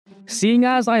Seeing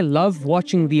as I love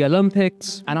watching the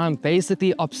Olympics and I'm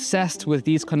basically obsessed with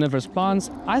these carnivorous plants,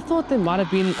 I thought there might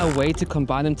have been a way to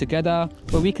combine them together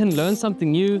where we can learn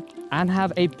something new and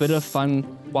have a bit of fun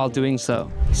while doing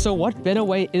so. So what better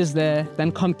way is there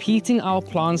than competing our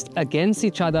plants against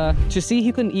each other to see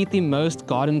who can eat the most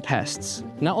garden pests?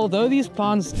 Now, although these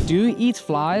plants do eat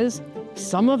flies,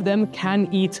 some of them can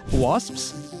eat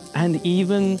wasps and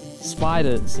even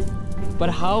spiders. But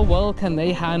how well can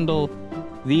they handle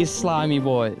these slimy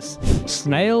boys?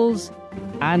 Snails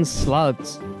and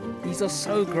slugs. These are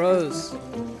so gross.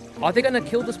 Are they gonna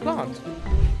kill this plant?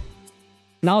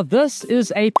 Now this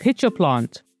is a pitcher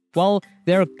plant. Well,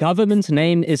 their government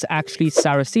name is actually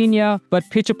Sarracenia, but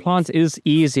pitcher plant is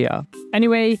easier.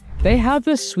 Anyway, they have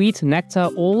this sweet nectar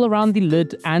all around the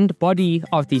lid and body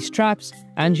of these traps,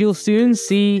 and you'll soon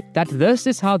see that this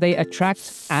is how they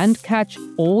attract and catch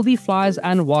all the flies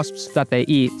and wasps that they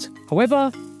eat.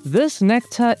 However, this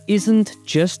nectar isn't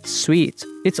just sweet.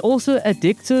 It's also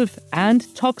addictive and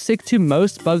toxic to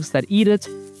most bugs that eat it,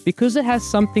 because it has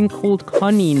something called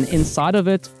connine inside of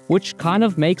it, which kind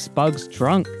of makes bugs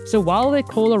drunk. So while they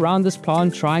crawl around this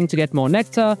plant trying to get more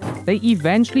nectar, they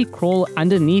eventually crawl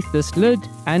underneath this lid,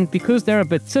 and because they're a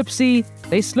bit tipsy,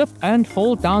 they slip and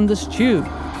fall down this tube.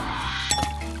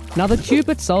 Now the tube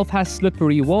itself has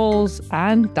slippery walls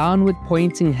and downward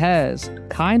pointing hairs,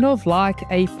 kind of like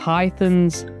a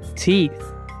python's teeth.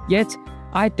 Yet,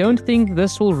 I don't think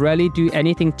this will really do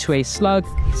anything to a slug,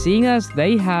 seeing as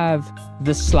they have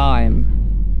the slime.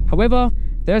 However,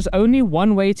 there's only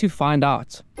one way to find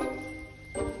out.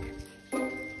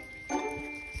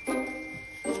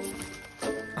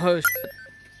 Oh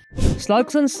shit.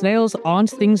 Slugs and snails aren't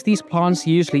things these plants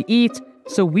usually eat,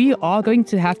 so we are going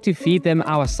to have to feed them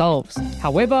ourselves.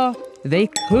 However, they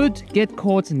could get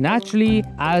caught naturally,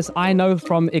 as I know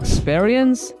from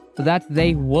experience that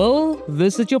they will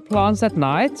visit your plants at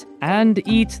night and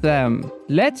eat them.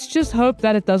 Let's just hope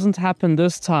that it doesn't happen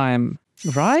this time,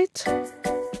 right?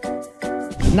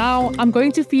 Now, I'm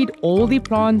going to feed all the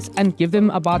plants and give them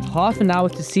about half an hour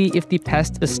to see if the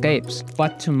pest escapes.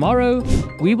 But tomorrow,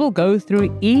 we will go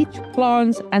through each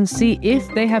plant and see if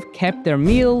they have kept their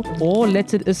meal or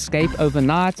let it escape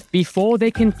overnight before they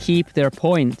can keep their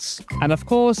points. And of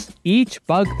course, each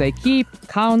bug they keep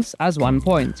counts as 1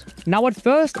 point. Now, at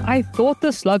first, I thought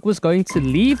the slug was going to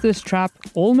leave this trap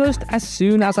almost as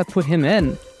soon as I put him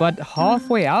in. But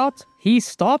halfway out, he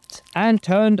stopped and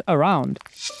turned around.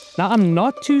 Now, I'm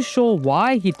not too sure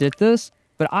why he did this,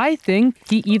 but I think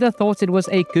he either thought it was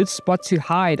a good spot to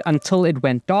hide until it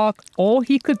went dark, or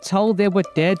he could tell there were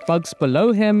dead bugs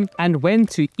below him and when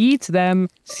to eat them,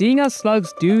 seeing as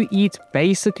slugs do eat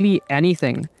basically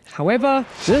anything. However,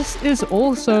 this is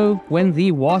also when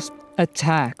the wasp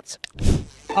attacked.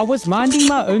 I was minding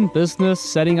my own business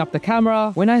setting up the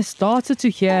camera when I started to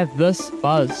hear this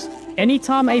buzz.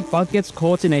 Anytime a bug gets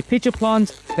caught in a pitcher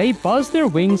plant, they buzz their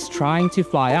wings trying to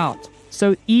fly out.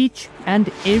 So each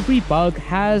and every bug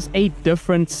has a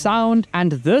different sound,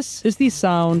 and this is the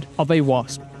sound of a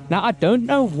wasp. Now, I don't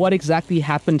know what exactly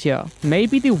happened here.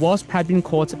 Maybe the wasp had been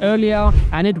caught earlier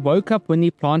and it woke up when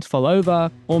the plant fell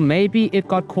over, or maybe it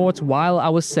got caught while I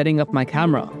was setting up my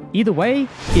camera. Either way,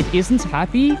 it isn't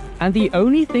happy, and the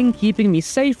only thing keeping me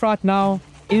safe right now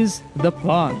is the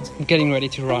plant. I'm getting ready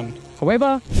to run.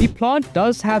 However, the plant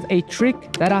does have a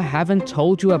trick that I haven't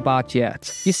told you about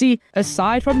yet. You see,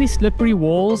 aside from the slippery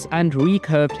walls and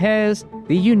recurved hairs,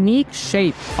 the unique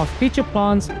shape of pitcher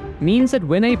plants means that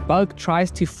when a bug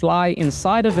tries to fly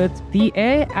inside of it, the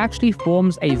air actually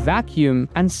forms a vacuum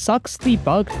and sucks the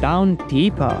bug down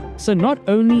deeper. So not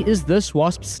only is this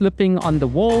wasp slipping on the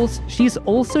walls, she's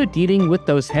also dealing with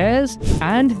those hairs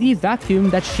and the vacuum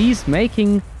that she's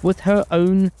making with her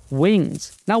own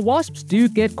wings. Now, wasps do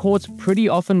get caught pretty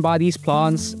often by these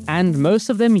plants, and most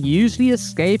of them usually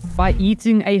escape by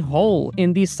eating a hole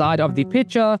in the side of the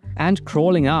pitcher and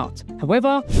crawling out.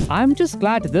 However, I'm just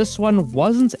glad this one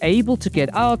wasn't able to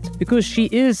get out, because she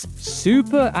is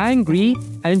super angry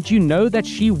and you know that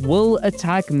she will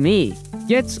attack me.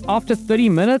 Yet, after 30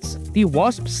 minutes, the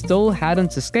wasp still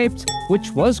hadn't escaped,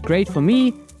 which was great for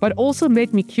me, but also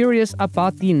made me curious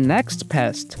about the next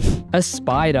pest, a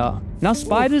spider. Now,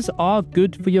 spiders are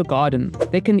good for your garden.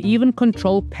 They can even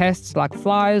control pests like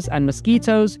flies and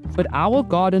mosquitoes, but our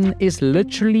garden is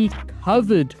literally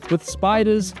covered with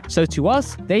spiders, so to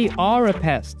us, they are a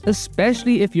pest,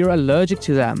 especially if you're allergic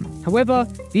to them. However,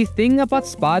 the thing about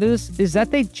spiders is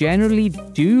that they generally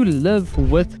do live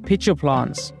with pitcher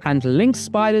plants, and lynx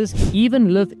spiders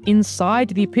even live inside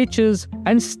the pitchers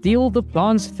and steal the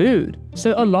plant's food.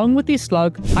 So along with the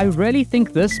slug, I really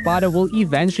think this spider will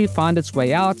eventually find its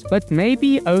way out, but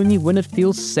maybe only when it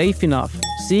feels safe enough,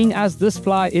 seeing as this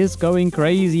fly is going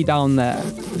crazy down there.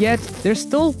 Yet, there's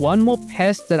still one more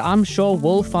pest that I'm sure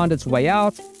will find its way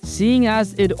out, seeing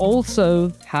as it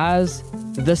also has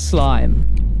the slime.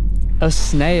 A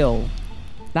snail.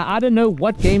 Now, I don't know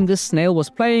what game this snail was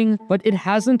playing, but it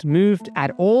hasn't moved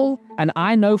at all, and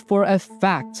I know for a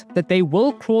fact that they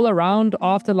will crawl around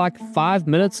after like 5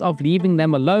 minutes of leaving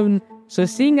them alone. So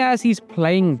seeing as he's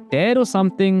playing dead or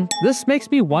something, this makes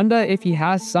me wonder if he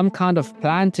has some kind of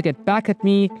plan to get back at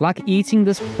me, like eating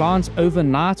this plant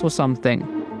overnight or something.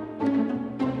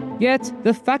 Yet,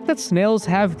 the fact that snails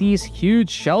have these huge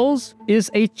shells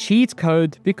is a cheat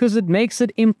code because it makes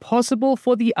it impossible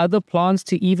for the other plants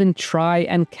to even try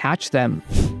and catch them.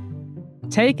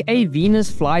 Take a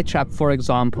Venus flytrap for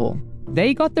example.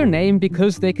 They got their name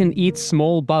because they can eat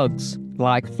small bugs,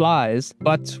 like flies,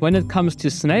 but when it comes to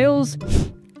snails,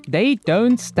 they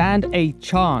don't stand a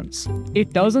chance.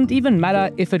 It doesn't even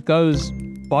matter if it goes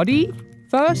body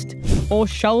first or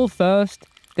shell first,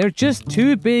 they're just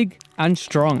too big and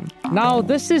strong. Now,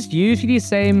 this is usually the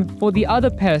same for the other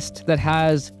pest that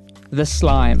has the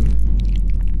slime.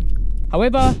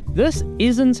 However, this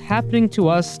isn't happening to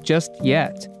us just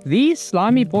yet. These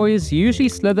slimy boys usually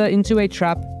slither into a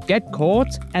trap, get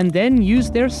caught, and then use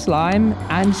their slime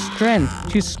and strength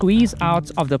to squeeze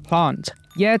out of the plant.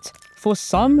 Yet, for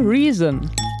some reason,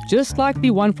 just like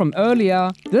the one from earlier,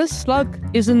 this slug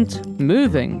isn't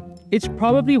moving. It's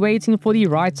probably waiting for the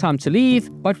right time to leave,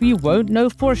 but we won't know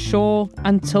for sure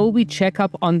until we check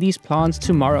up on these plants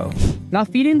tomorrow. Now,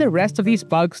 feeding the rest of these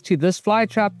bugs to this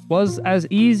flytrap was as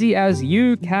easy as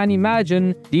you can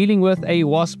imagine dealing with a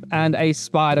wasp and a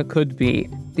spider could be.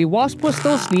 The wasp was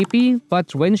still sleepy,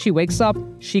 but when she wakes up,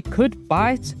 she could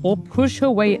bite or push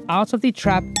her way out of the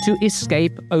trap to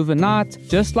escape overnight,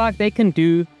 just like they can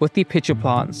do with the pitcher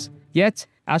plants. Yet,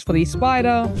 as for the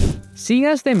spider, seeing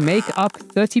as they make up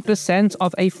 30%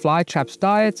 of a flytrap's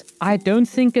diet, I don't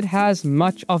think it has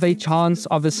much of a chance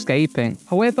of escaping.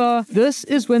 However, this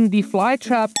is when the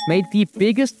flytrap made the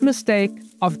biggest mistake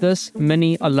of this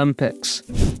mini Olympics.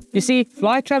 You see,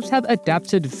 flytraps have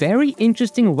adapted very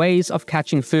interesting ways of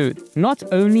catching food. Not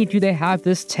only do they have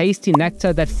this tasty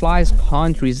nectar that flies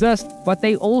can't resist, but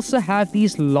they also have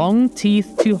these long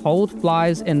teeth to hold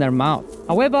flies in their mouth.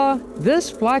 However,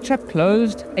 this flytrap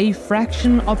closed a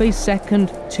fraction of a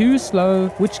second too slow,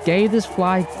 which gave this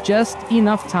fly just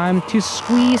enough time to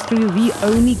squeeze through the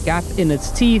only gap in its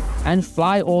teeth and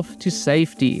fly off to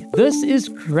safety. This is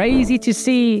crazy to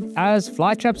see, as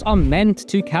flytraps are meant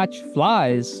to catch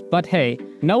flies. But hey,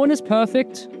 no one is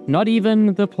perfect, not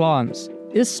even the plants,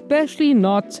 especially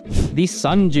not the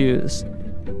sundews.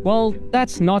 Well,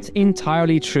 that's not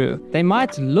entirely true. They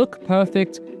might look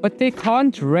perfect, but they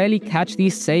can't really catch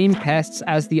the same pests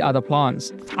as the other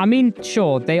plants. I mean,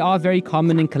 sure, they are very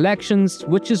common in collections,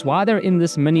 which is why they're in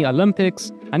this mini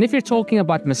Olympics. And if you're talking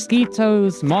about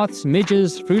mosquitoes, moths,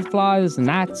 midges, fruit flies,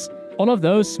 gnats, all of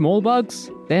those small bugs,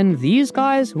 then these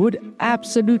guys would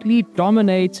absolutely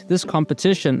dominate this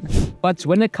competition. But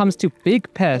when it comes to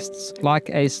big pests like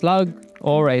a slug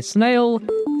or a snail,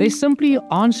 they simply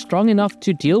aren't strong enough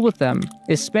to deal with them,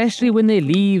 especially when they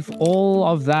leave all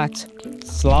of that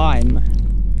slime.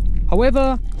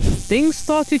 However, things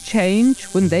start to change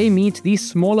when they meet these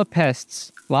smaller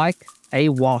pests like a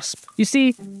wasp. You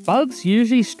see, bugs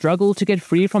usually struggle to get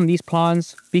free from these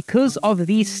plants because of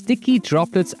these sticky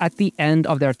droplets at the end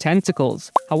of their tentacles.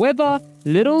 However,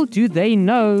 little do they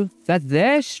know that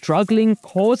their struggling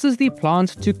causes the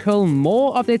plant to curl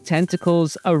more of their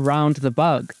tentacles around the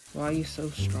bug. Why are you so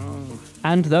strong?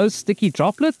 And those sticky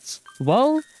droplets?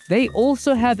 Well, they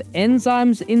also have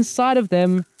enzymes inside of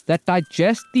them that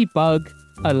digest the bug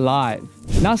alive.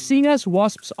 Now, seeing as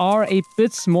wasps are a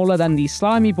bit smaller than these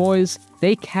slimy boys,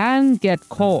 they can get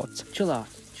caught. Chill out,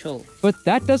 chill. But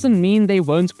that doesn't mean they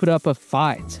won't put up a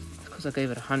fight. Because I gave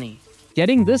it honey.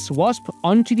 Getting this wasp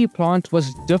onto the plant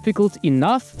was difficult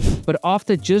enough, but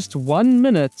after just 1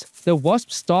 minute, the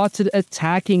wasp started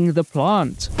attacking the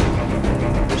plant.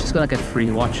 She's gonna get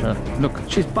free, watch her. Look,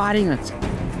 she's biting it.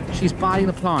 She's biting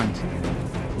the plant.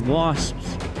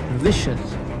 Wasps, vicious.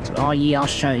 Oh yeah, I'll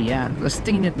show you, yeah. They're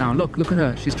stinging it now. Look at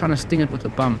her. She's trying to sting it with the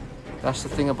bum. That's the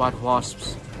thing about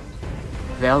wasps.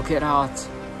 They'll get out.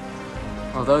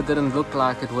 Although it didn't look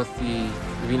like it with the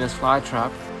Venus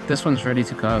flytrap, this one's ready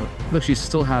to go. Look, she's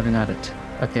still having at it.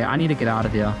 Okay, I need to get out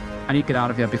of here. I need to get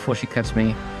out of here before she catches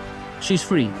me. She's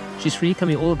free. She's free. Can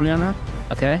we all agree on that?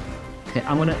 Okay. Okay,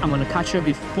 I'm gonna catch her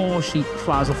before she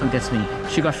flies off and gets me.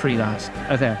 She got free, guys.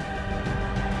 Okay.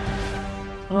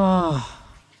 Oh,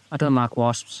 I don't like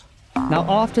wasps. Now,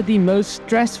 after the most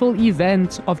stressful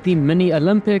event of the mini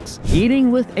Olympics,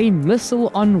 dealing with a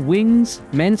missile on wings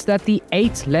meant that the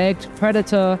 8-legged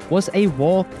predator was a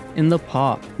walk in the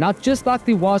park. Now, just like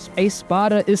the wasp, a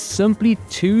spider is simply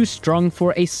too strong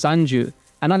for a sundew.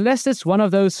 And unless it's one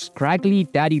of those scraggly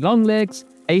daddy long legs,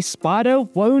 a spider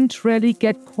won't really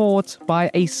get caught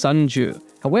by a sundew.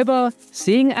 However,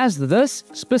 seeing as this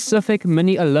specific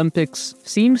mini Olympics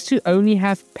seems to only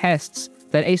have pests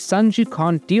that a sundew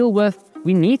can't deal with,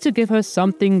 we need to give her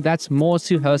something that's more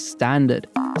to her standard.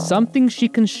 Something she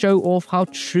can show off how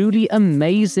truly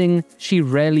amazing she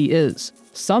really is.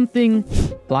 Something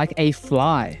like a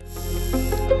fly.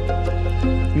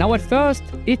 Now at first,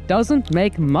 it doesn't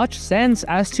make much sense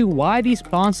as to why these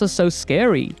plants are so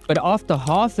scary, but after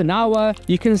half an hour,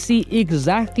 you can see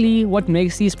exactly what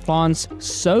makes these plants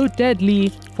so deadly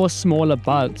for smaller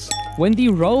bugs. When the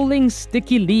rolling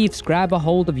sticky leaves grab a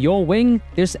hold of your wing,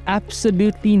 there's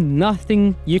absolutely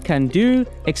nothing you can do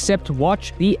except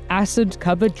watch the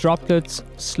acid-covered droplets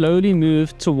slowly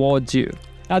move towards you.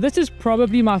 Now this is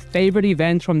probably my favorite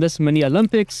event from this mini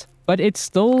Olympics, but it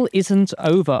still isn't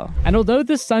over. And although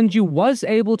the sundew was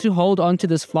able to hold on to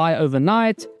this fly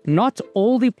overnight, not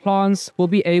all the plants will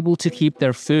be able to keep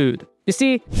their food. You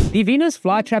see, the Venus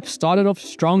flytrap started off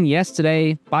strong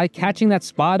yesterday by catching that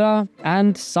spider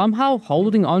and somehow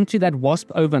holding on to that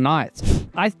wasp overnight.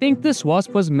 I think this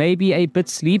wasp was maybe a bit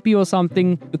sleepy or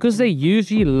something, because they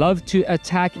usually love to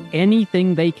attack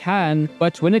anything they can,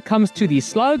 but when it comes to the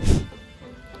slug,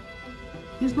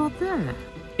 He's not there.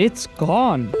 it's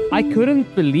gone. I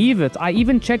couldn't believe it. I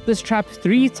even checked this trap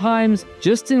 3 times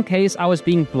just in case I was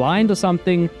being blind or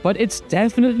something, but it's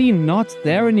definitely not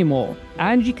there anymore.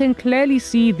 And you can clearly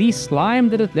see the slime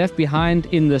that it left behind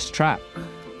in this trap.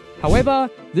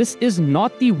 However, this is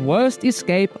not the worst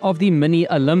escape of the mini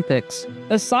Olympics.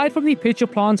 Aside from the pitcher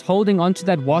plants holding onto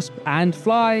that wasp and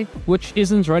fly, which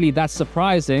isn't really that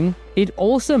surprising, it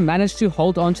also managed to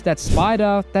hold onto that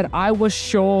spider that I was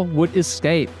sure would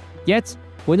escape. Yet,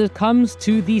 when it comes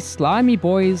to the slimy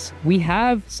boys, we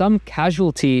have some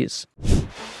casualties.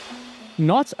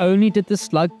 Not only did the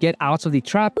slug get out of the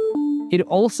trap, it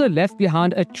also left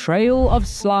behind a trail of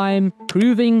slime,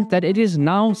 proving that it is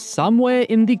now somewhere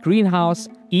in the greenhouse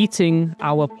eating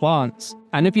our plants.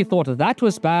 And if you thought that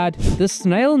was bad, the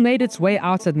snail made its way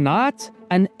out at night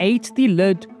and ate the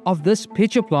lid of this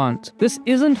pitcher plant. This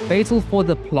isn't fatal for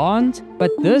the plant,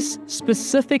 but this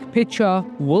specific pitcher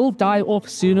will die off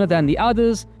sooner than the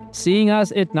others, seeing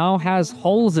as it now has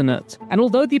holes in it. And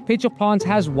although the pitcher plant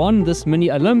has won this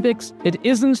mini Olympics, it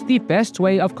isn't the best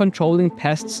way of controlling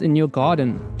pests in your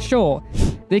garden. Sure,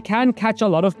 they can catch a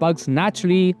lot of bugs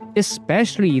naturally,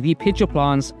 especially the pitcher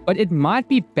plants, but it might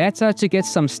be better to get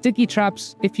some sticky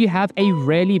traps if you have a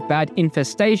really bad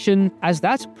infestation, as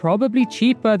that's probably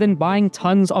cheaper than buying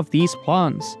tons of these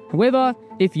plants. However,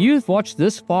 if you've watched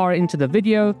this far into the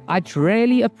video, I'd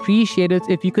really appreciate it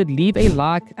if you could leave a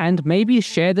like and maybe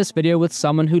share this video with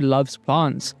someone who loves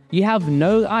plants. You have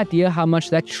no idea how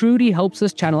much that truly helps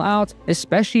this channel out,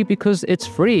 especially because it's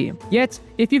free. Yet,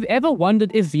 if you've ever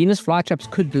wondered if Venus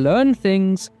flytraps could learn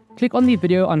things, click on the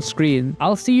video on screen.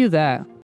 I'll see you there.